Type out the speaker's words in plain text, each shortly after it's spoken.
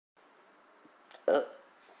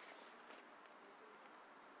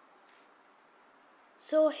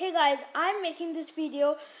So hey guys, I'm making this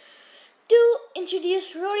video to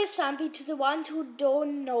introduce Rodeo Stampede to the ones who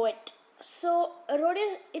don't know it. So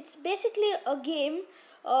Rodeo, it's basically a game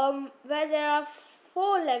where there are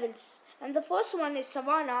 4 levels, and the first one is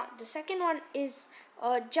Savannah, the second one is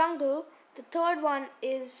Jungle, the third one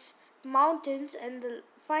is Mountains, and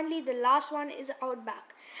finally the last one is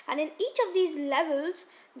Outback. And in each of these levels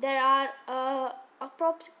there are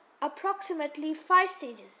approximately 5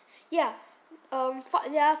 stages. There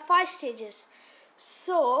are 5 stages.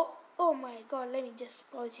 So, oh my god, let me just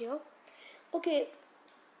pause here. Okay,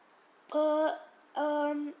 there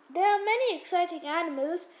are many exciting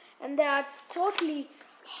animals, and there are totally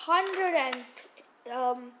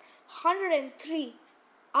 103,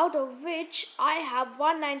 out of which I have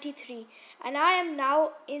 193, and I am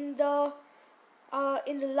now in the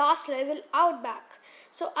last level, Outback.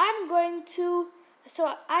 So I'm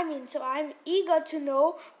eager to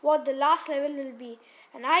know what the last level will be,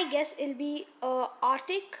 and I guess it'll be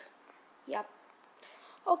Arctic. Yep.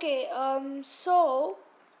 Okay. So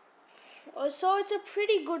it's a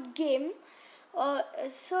pretty good game.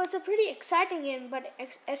 So it's a pretty exciting game, but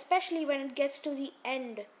especially when it gets to the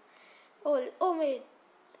end. Oh wait.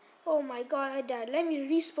 Oh my god, I died. Let me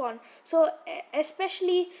respawn. So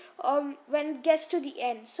especially when it gets to the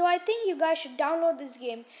end. So I think you guys should download this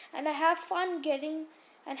game and have fun getting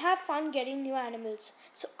new animals.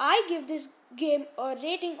 So I give this game a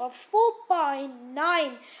rating of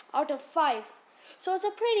 4.9 out of 5. So it's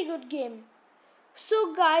a pretty good game.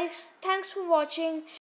 So guys, thanks for watching.